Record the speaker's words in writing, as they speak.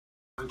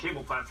on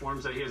cable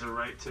platforms that he has a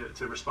right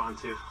to respond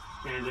to,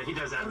 and he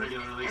does that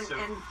regularly. And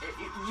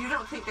you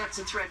don't think that's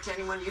a threat to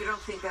anyone? You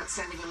don't think that's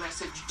sending a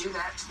message? Do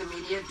that to the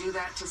media. Do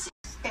that to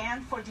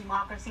stand for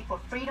democracy, for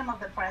freedom of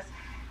the press.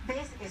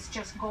 This is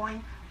just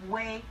going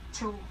way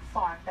too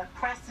far. The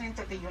President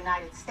of the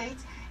United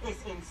States is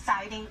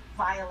inciting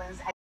violence.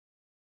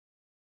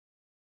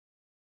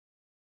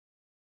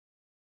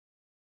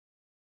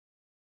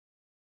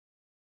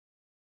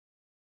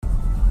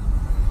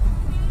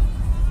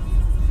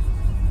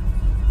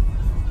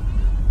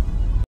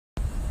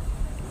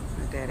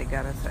 Daddy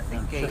got us at the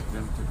gate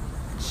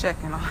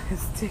checking all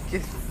his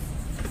tickets.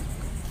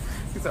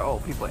 These are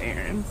old people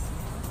errands.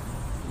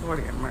 Lord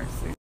have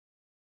mercy.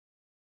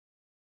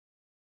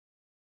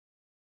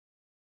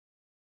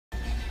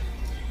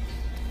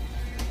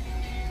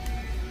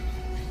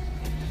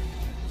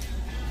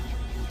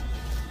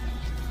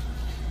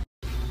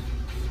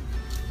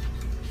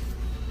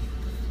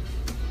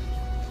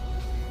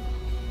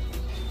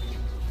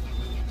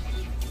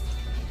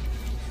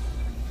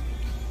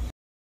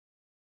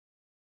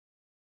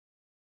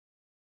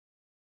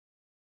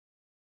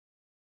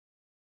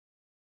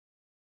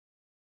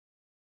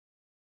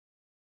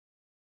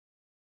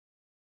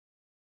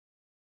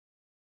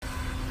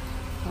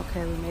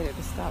 Okay, we made it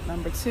to stop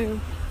number 2.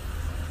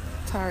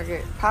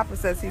 Target. Papa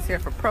says he's here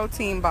for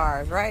protein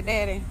bars, right,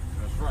 Daddy?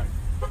 That's right.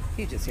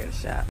 He's just here to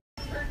shop.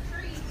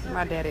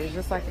 My daddy is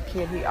just like a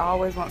kid. He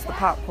always wants the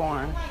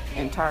popcorn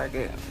in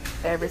Target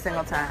every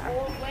single time.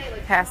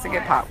 Has to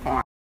get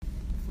popcorn.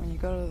 When you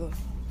go to the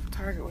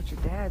Target with your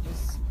dad,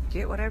 just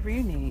get whatever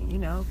you need. You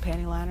know,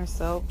 panty liner,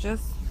 soap,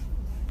 just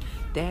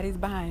daddy's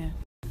buying.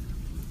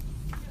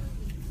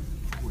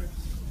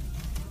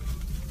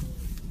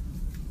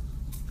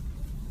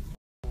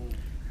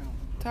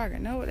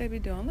 Target know what they be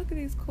doing. Look at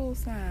these cool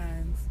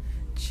signs.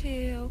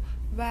 Chill,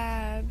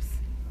 vibes,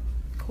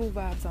 cool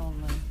vibes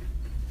only.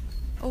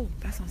 Oh,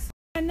 that's on.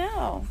 I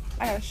know.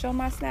 I gotta show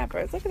my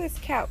snappers. Look at this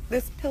couch,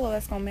 this pillow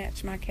that's gonna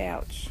match my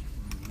couch.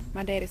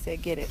 My daddy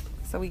said get it,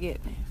 so we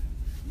getting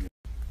it.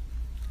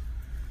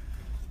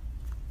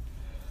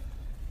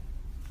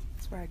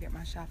 That's where I get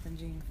my shopping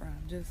gene from.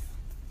 Just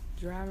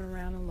driving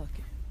around and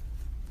looking.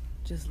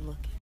 Just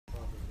looking.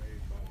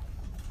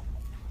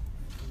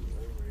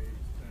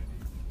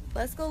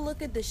 Let's go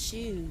look at the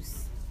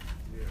shoes.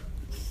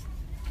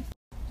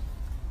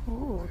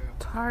 Ooh,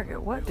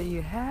 Target, what do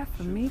you have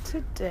for me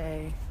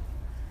today?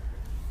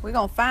 We're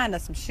gonna find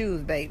us some shoes,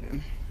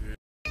 baby.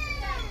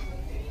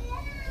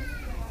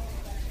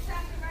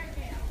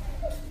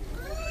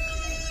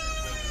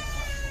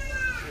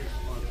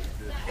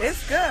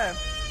 It's good.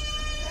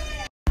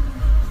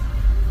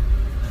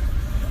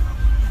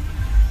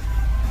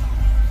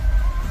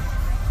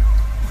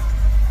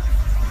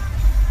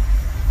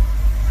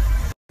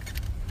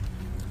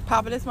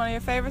 Papa, this one of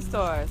your favorite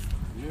stores?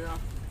 Yeah.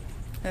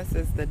 This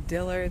is the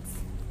Dillard's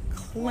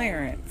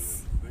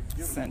Clearance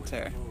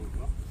Center.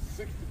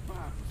 65%.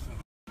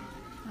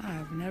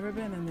 I've never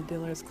been in the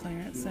Dillard's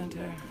Clearance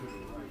Center.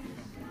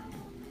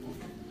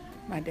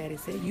 My daddy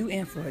said, you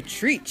in for a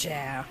treat,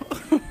 child.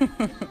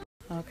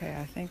 Okay,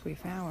 I think we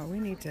found where we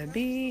need to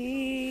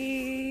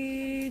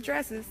be.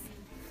 Dresses.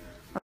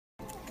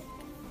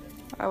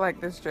 I like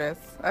this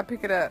dress. I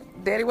pick it up.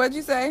 Daddy, what'd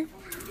you say?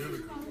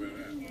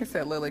 He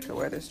said Lily could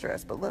wear this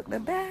dress, but look, the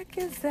back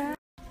is out.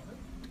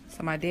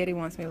 So my daddy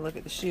wants me to look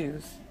at the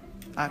shoes.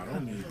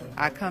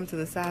 I come to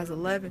the size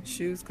 11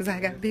 shoes because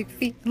I got big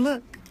feet.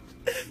 Look,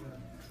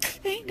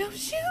 ain't no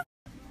shoe.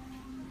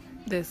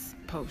 This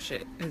po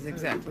shit is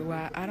exactly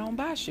why I don't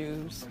buy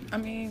shoes. I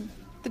mean,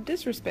 the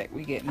disrespect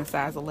we get in the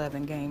size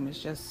 11 game is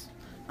just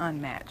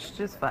unmatched.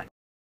 Just fun.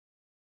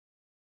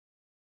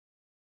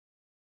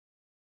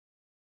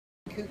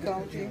 Who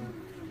called you?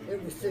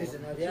 It was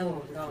Susan. The other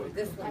one called me.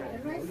 This one.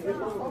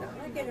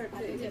 I get her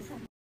too.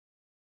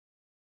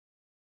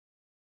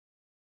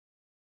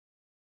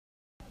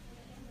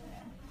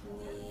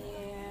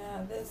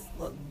 Yeah, this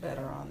looked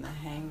better on the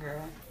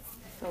hanger.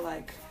 I feel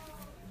like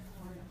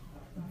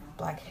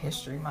Black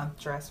History Month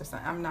dress or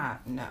something. I'm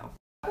not, no.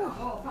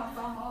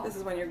 This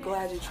is when you're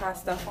glad you try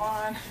stuff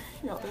on.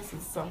 Yo, this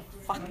is so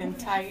fucking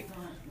tight.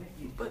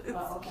 But it's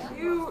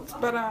cute.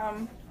 But,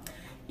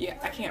 yeah,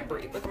 I can't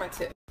breathe. Look at my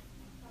tip.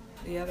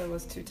 The other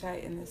was too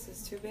tight and this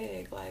is too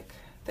big. Like,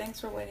 thanks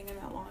for waiting in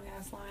that long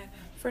ass line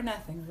for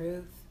nothing,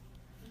 Ruth.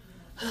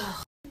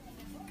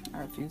 I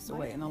refuse to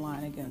wait in the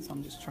line again, so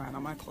I'm just trying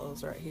on my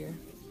clothes right here.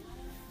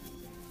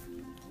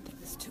 I think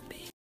it's too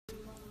big.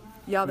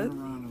 Y'all,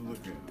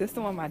 this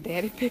the one my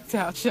daddy picked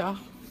out, y'all.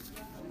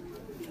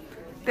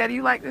 Daddy,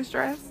 you like this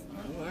dress?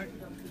 I like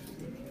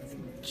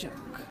it. Joke.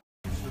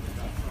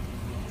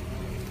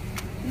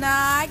 Nah,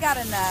 I got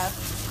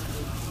enough.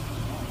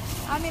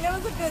 I mean, it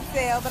was a good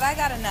sale, but I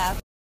got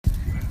enough.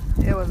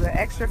 It was an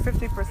extra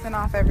 50%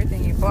 off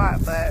everything you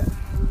bought, but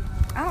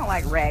I don't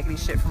like raggedy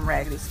shit from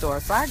raggedy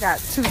stores, so I got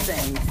 2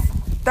 things.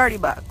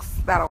 $30.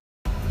 That'll.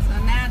 So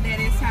now,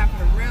 Daddy, it's time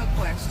for the real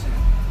question.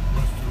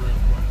 What's the real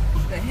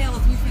question? The hell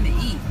is we finna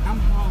eat? I'm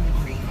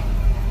hungry.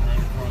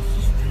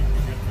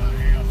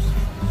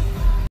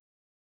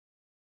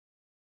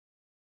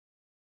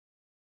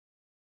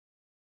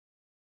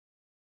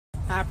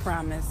 I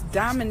promise.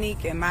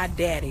 Dominique and my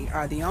daddy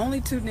are the only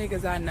two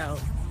niggas I know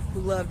who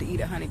love to eat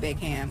a honey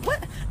baked ham.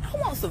 What? I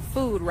want some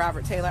food,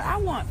 Robert Taylor. I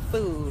want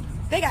food.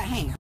 They got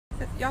ham.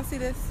 Y'all see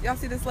this? Y'all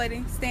see this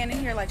lady standing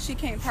here like she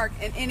can't park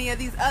in any of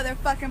these other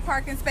fucking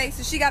parking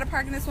spaces? She got to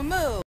park in this one.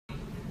 Move.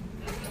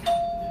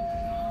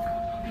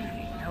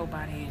 Ain't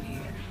nobody in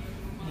here.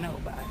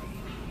 Nobody.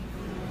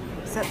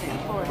 Except the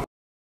employee.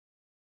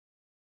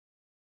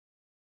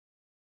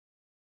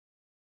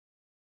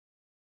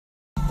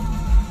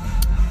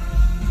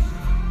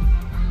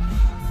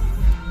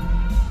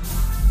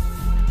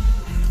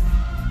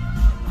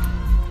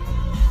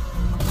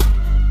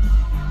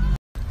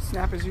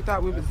 Snappers, you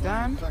thought we was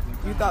done?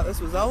 You thought this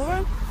was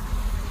over?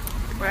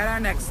 We're at our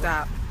next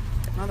stop.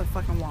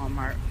 Motherfucking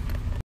Walmart.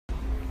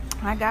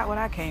 I got what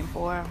I came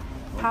for.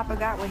 Papa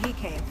got what he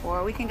came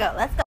for. We can go.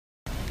 Let's go.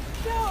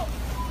 Yo,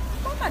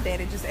 well, my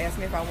daddy just asked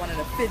me if I wanted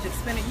a fidget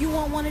spinner. You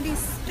want one of these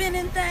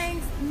spinning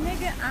things?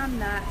 Nigga, I'm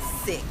not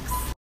 6.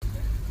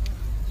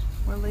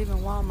 We're leaving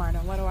Walmart,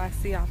 and what do I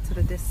see off to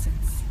the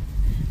distance?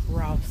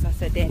 Ross. I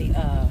said, Daddy,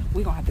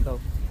 we're gonna have to go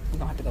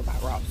by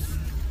Ross.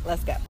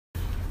 Let's go.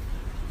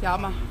 Y'all,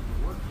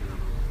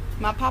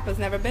 my papa's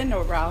never been to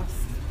Ross.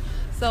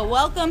 So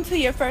welcome to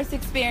your first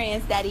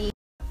experience, Daddy.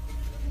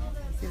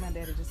 See, my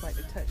daddy just like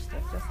to touch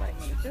stuff, just like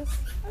me. I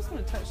just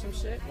want to touch some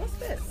shit. What's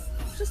this?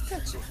 Just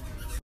touch it.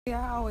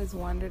 Yeah, I always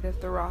wondered if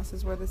the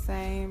Rosses were the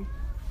same.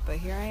 But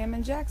here I am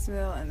in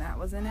Jacksonville, and that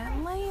was in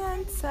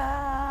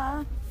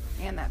Atlanta.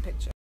 And that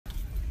picture.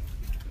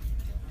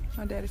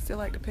 My daddy still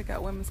like to pick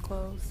out women's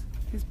clothes.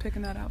 He's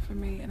picking that out for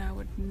me, and I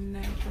would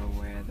never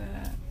wear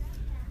that.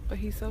 But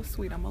he's so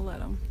sweet, I'm gonna let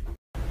him.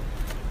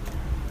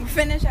 We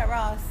finished at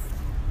Ross.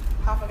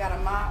 Papa got a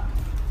mop,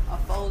 a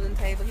folding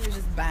table. He was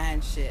just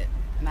buying shit.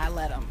 And I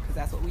let him, because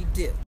that's what we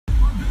do.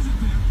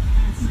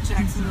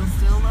 Jacksonville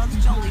still loves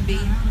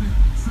Jollibee.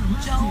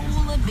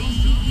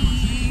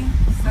 Jollibee.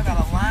 Still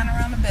got a line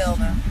around the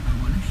building.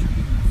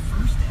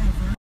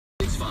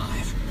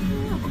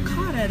 What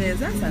car that is?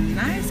 That's a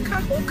nice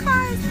car. Who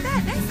car is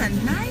that? That's a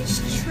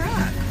nice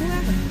truck.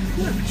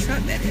 Whoever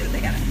truck that is,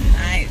 they got a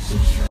nice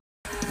truck.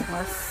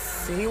 Let's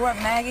see what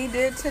Maggie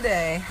did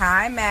today.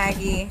 Hi,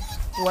 Maggie.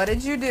 What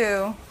did you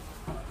do?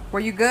 Were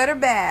you good or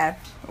bad?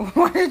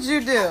 What did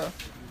you do?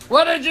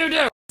 What did you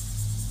do?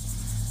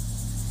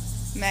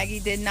 Maggie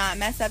did not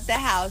mess up the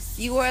house.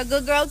 You were a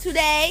good girl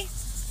today?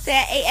 Say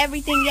I ate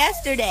everything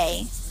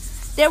yesterday.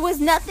 There was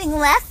nothing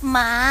left,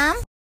 Mom.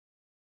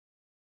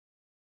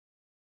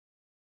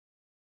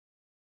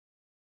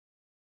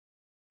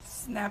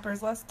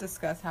 Snappers, let's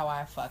discuss how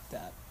I fucked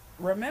up.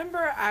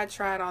 Remember I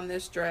tried on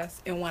this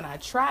dress, and when I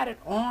tried it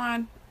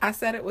on, I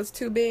said it was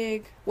too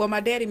big? Well,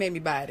 my daddy made me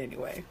buy it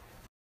anyway.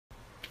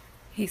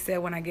 He said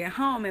when I get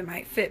home, it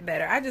might fit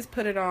better. I just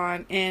put it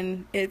on,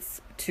 and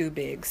it's too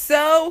big.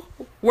 So,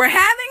 we're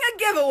having a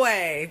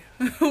giveaway.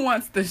 Who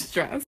wants this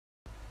dress?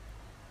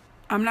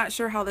 I'm not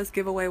sure how this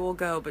giveaway will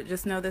go, but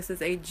just know this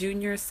is a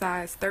junior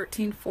size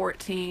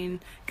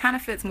 13-14. Kind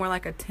of fits more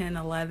like a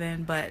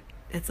 10-11, but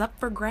it's up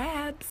for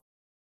grabs.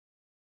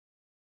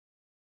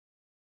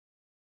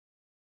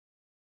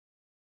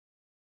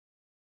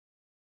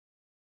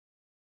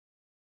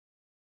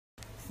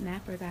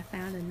 Snappers, I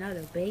found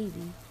another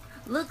baby.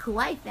 Look who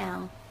I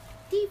found.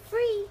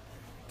 D-Free.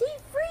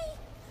 D-Free.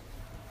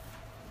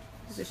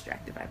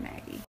 Distracted by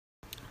Maggie.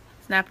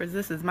 Snappers,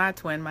 this is my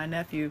twin, my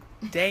nephew,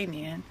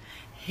 Damien.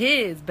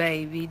 His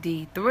baby,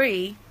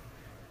 D3.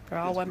 They're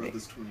all one baby.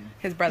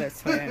 His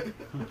brother's twin.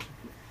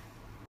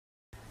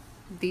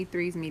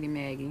 D3's meeting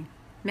Maggie.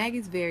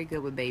 Maggie's very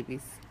good with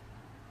babies.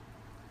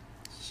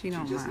 She's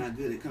just not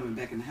good at coming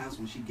back in the house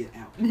when she get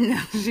out. No,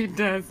 she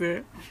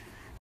doesn't.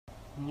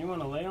 You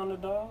want to lay on the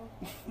dog?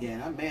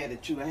 Yeah, I'm mad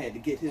at you. I had to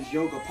get his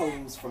yoga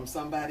pose from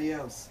somebody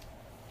else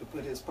to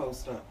put his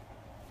post up.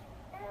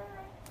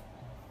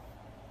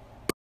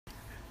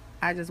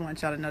 I just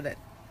want y'all to know that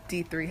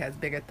D3 has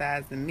bigger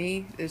thighs than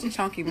me. This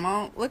chunky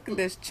monk. Look at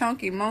this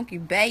chunky monkey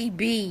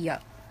baby.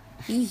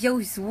 He's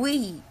so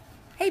sweet.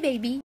 Hey,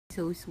 baby.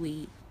 So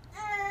sweet.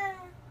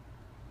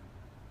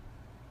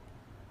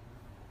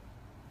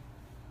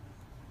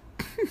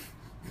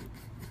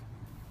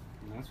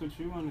 That's what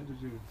you wanted to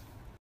do.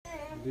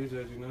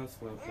 DJ, do not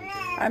slap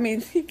that. I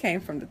mean, he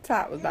came from the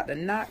top. Was about to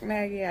knock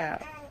Maggie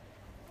out.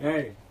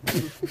 Hey.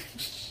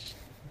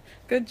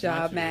 Good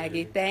job,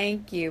 Maggie.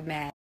 Thank you,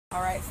 Maggie.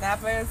 All right,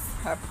 Snappers.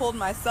 I pulled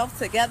myself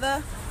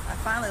together. I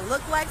finally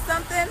look like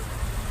something.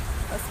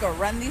 Let's go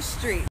run these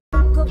streets.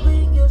 Could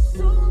be your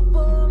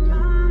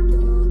supermodel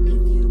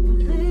if you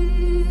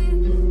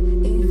believe.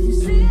 If you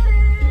see it,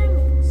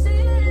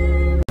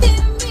 hit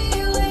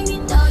me when you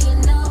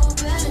know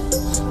better.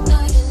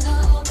 Know you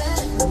know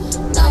better.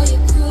 Know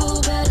your crew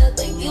better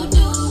than you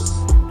do.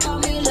 I'll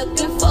be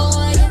looking for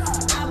you.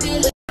 I'll be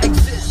looking like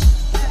this.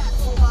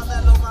 For my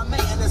mellow, my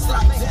man, it's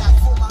like that.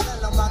 For my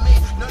mellow, my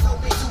man, no,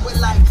 we do it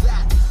like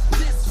that.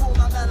 This for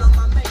my mellow,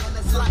 my man,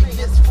 it's like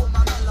this. For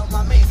my mellow,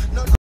 my man,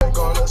 no.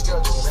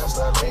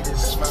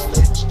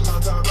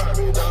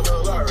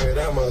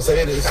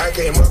 I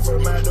came up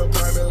from my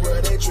department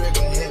where they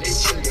trigger hit.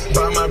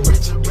 Buy my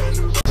bitch a brand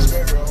new bitch,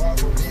 very hard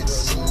for me to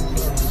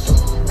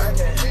lose. I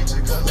can't hate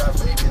you cause I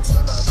fake it till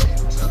I fake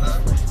it till I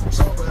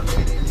sober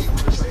lady, leave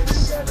the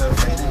traders, got the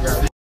faded,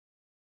 got it.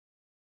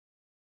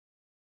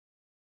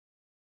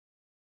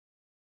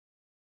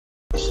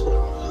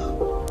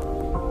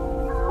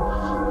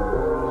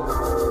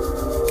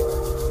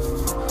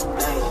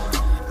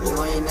 You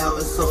ain't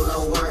never sold no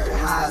word,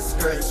 high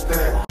skirt,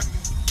 skirt.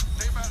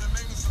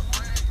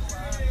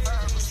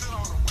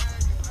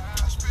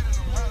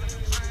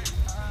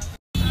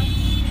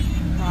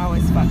 I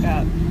always fuck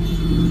up.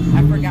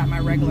 I forgot my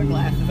regular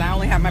glasses. I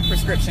only have my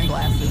prescription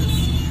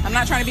glasses. I'm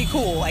not trying to be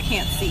cool. I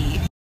can't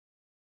see.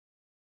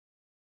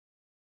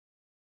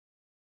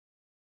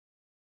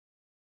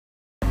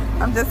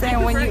 I'm just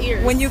saying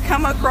when you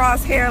come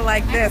across hair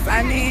like this,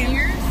 I mean,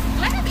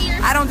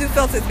 I don't do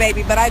filters,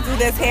 baby, but I do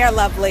this hair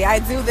lovely. I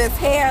do this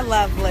hair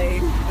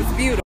lovely. It's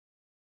beautiful.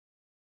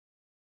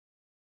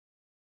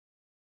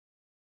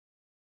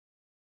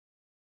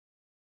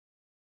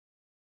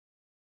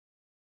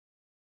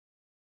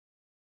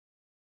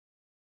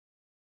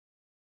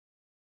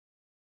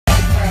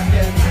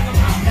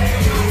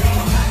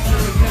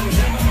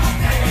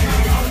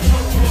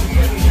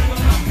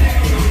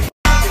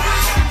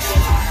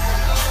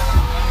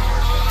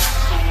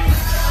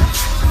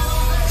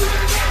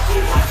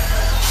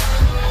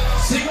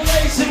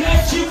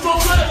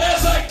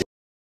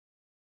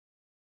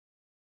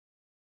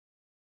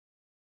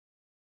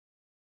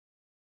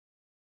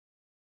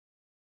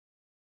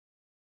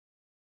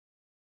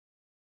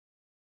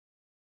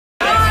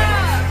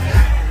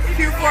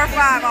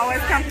 Q45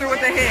 always come through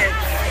with the hits.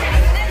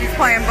 He's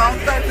playing Bone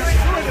Thugs. Who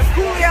is this?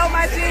 Coolio,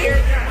 my G?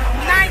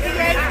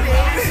 98.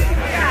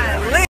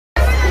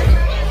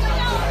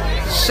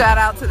 Shout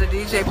out to the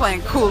DJ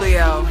playing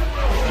Coolio.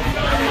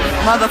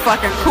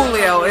 Motherfucking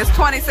Coolio. It's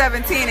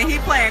 2017 and he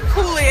playing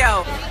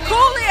Coolio.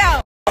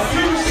 Coolio!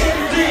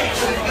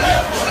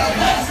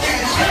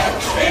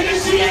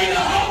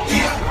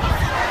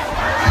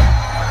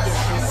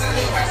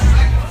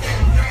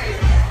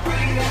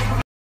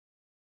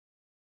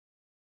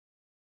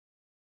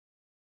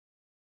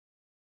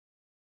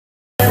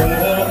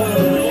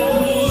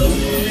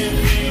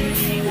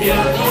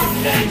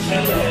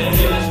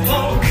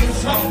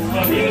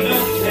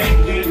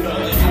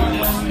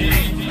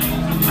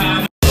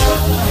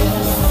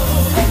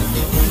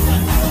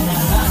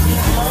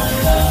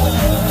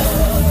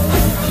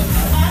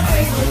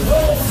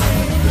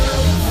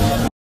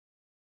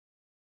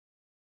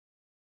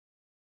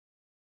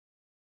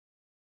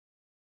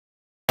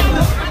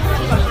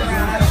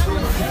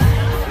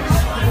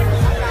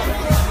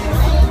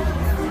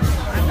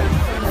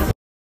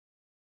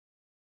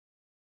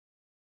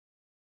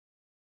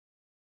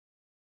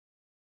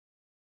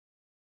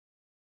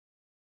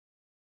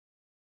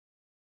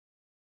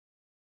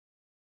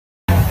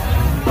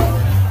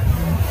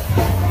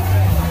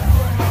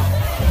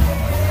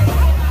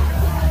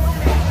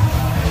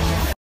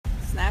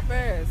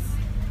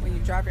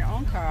 Drive your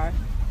own car,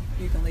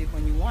 you can leave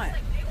when you want.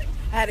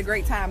 I had a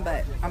great time,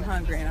 but I'm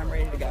hungry and I'm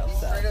ready to go,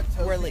 so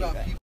we're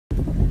leaving.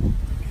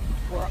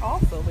 We're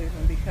also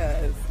leaving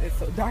because it's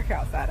so dark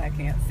outside I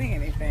can't see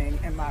anything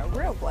and my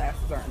real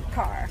glasses are in the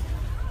car.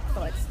 I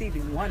feel like Stevie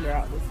Wonder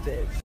out this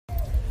bitch.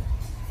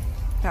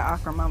 That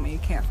awkward moment you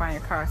can't find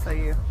your car, so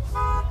you...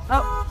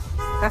 Oh,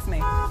 that's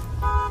me.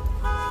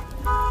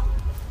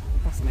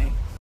 That's me.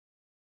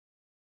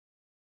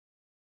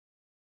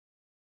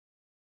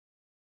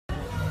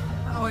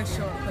 I always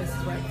show up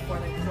places right before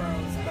they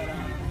close, but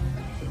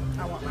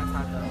I want my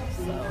tacos,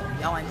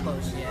 so y'all ain't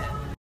closed yet.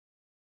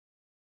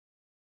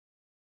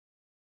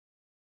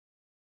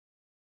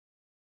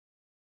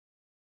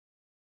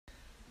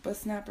 But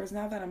snappers,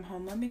 now that I'm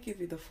home, let me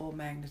give you the full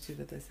magnitude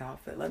of this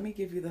outfit. Let me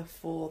give you the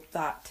full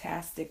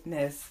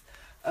thought-tasticness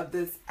of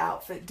this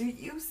outfit. Do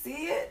you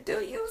see it? Do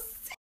you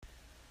see it?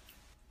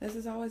 This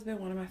has always been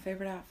one of my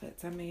favorite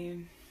outfits. I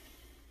mean,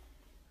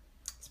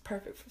 it's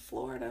perfect for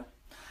Florida.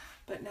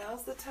 But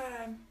now's the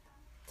time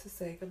to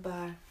say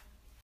goodbye.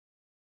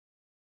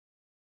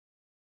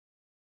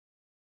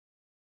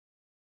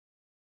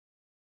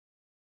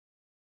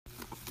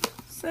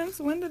 Since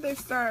when did they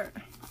start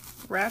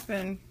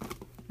wrapping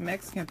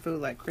Mexican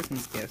food like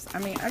Christmas gifts? I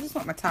mean, I just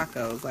want my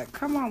tacos. Like,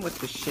 come on with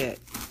the shit.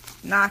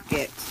 Knock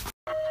it.